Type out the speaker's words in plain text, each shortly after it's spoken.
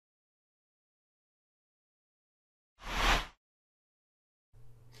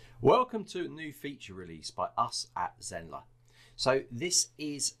Welcome to a new feature release by us at Zenler. So this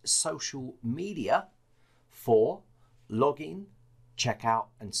is social media for login, checkout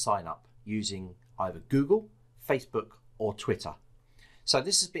and sign up using either Google, Facebook or Twitter. So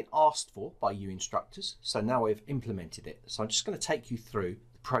this has been asked for by you instructors, so now we've implemented it. So I'm just going to take you through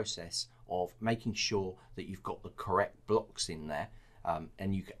the process of making sure that you've got the correct blocks in there,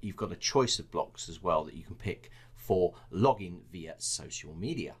 and you've got a choice of blocks as well that you can pick for login via social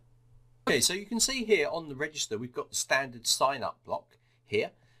media. Okay, so you can see here on the register we've got the standard sign up block here,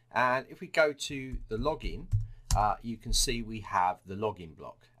 and if we go to the login, you can see we have the login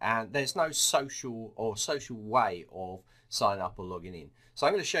block, and there's no social way of sign up or logging in. So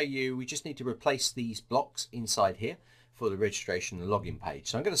I'm going to show you, we just need to replace these blocks inside here for the registration and login page.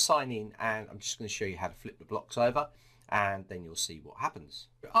 So I'm going to sign in and I'm just going to show you how to flip the blocks over, and then you'll see what happens.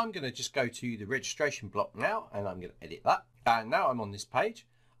 I'm going to just go to the registration block now, and I'm going to edit that, and now I'm on this page.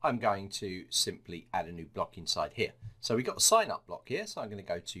 I'm going to simply add a new block inside here. So we've got the sign up block here, so I'm going to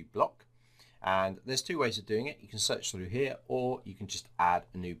go to block, and there's two ways of doing it. You can search through here, or you can just add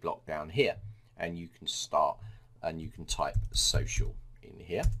a new block down here, and you can start and you can type social in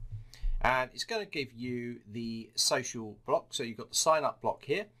here, and it's going to give you the social block. So you've got the sign up block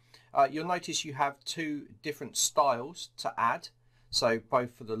here. You'll notice you have two different styles to add. So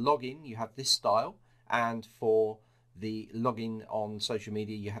both for the login you have this style, and for the login on social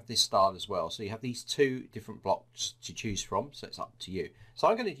media you have this style as well. So you have these two different blocks to choose from, so it's up to you. So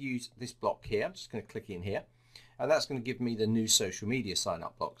I'm going to use this block here. I'm just going to click in here, and that's going to give me the new social media sign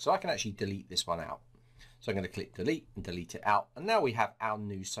up block. So I can actually delete this one out. So I'm going to click delete and delete it out, and now we have our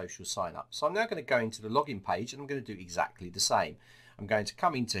new social sign up. So I'm now going to go into the login page, and I'm going to do exactly the same. I'm going to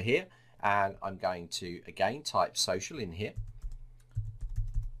come into here, and I'm going to again type social in here,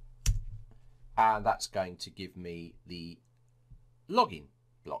 and that's going to give me the login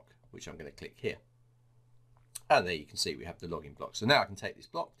block, which I'm going to click here. And there you can see we have the login block. So now I can take this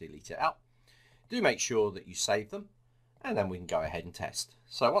block, delete it out. Do make sure that you save them, and then we can go ahead and test.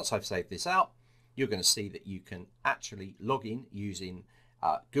 So once I've saved this out, you're going to see that you can actually log in using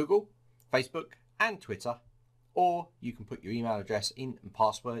Google, Facebook and Twitter, or you can put your email address in and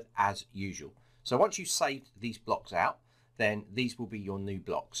password as usual. So once you've saved these blocks out, then these will be your new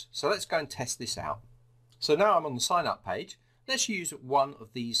blocks. So let's go and test this out. So now I'm on the sign up page. Let's use one of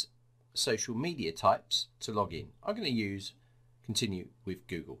these social media types to log in. I'm going to use continue with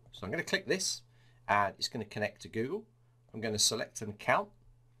Google. So I'm going to click this, and it's going to connect to Google. I'm going to select an account,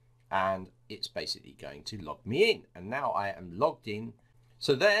 and it's basically going to log me in. And now I am logged in.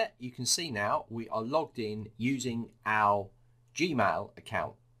 So there you can see now we are logged in using our Gmail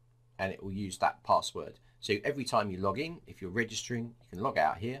account, and it will use that password. So every time you log in, if you're registering, you can log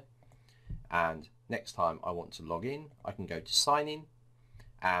out here, and next time I want to log in, I can go to sign in,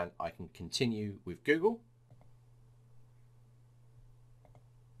 and I can continue with Google,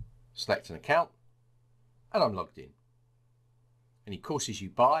 select an account, and I'm logged in. Any courses you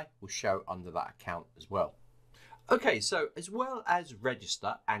buy will show under that account as well. Okay, so as well as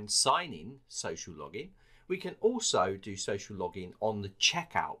register and sign in social login, we can also do social login on the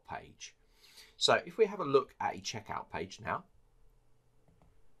checkout page. So if we have a look at a checkout page now,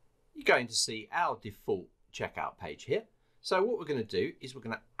 you're going to see our default checkout page here. So what we're going to do is we're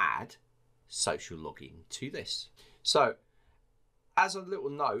going to add social login to this. So as a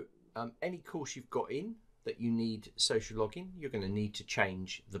little note, any course you've got in that you need social login, you're going to need to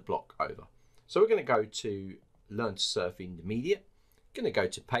change the block over. So we're going to go to Learn to Surf Intermediate, going to go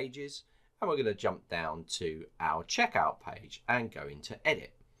to Pages, and we're going to jump down to our checkout page and go into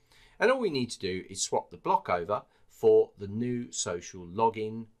Edit. And all we need to do is swap the block over for the new social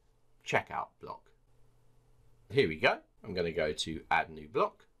login checkout block. Here we go. I'm going to go to add new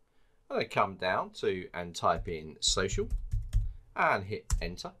block. I'm going to come down to and type in social and hit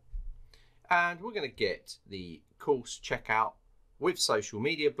enter. And we're going to get the course checkout with social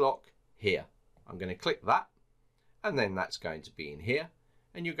media block here. I'm going to click that, and then that's going to be in here.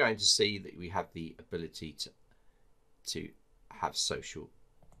 And you're going to see that we have the ability to have social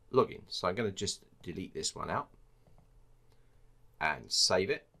login. So I'm going to just delete this one out and save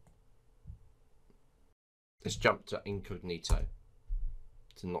it. Let's jump to incognito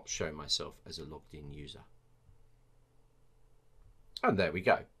to not show myself as a logged in user. And there we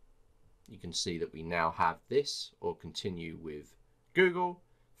go. You can see that we now have this, or continue with Google,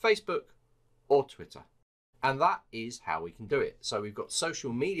 Facebook or Twitter. And that is how we can do it. So we've got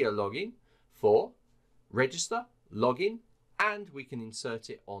social media login for register, login, and we can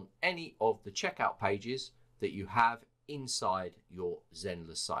insert it on any of the checkout pages that you have inside your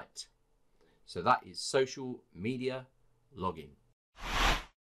Zenler site. So that is social media login.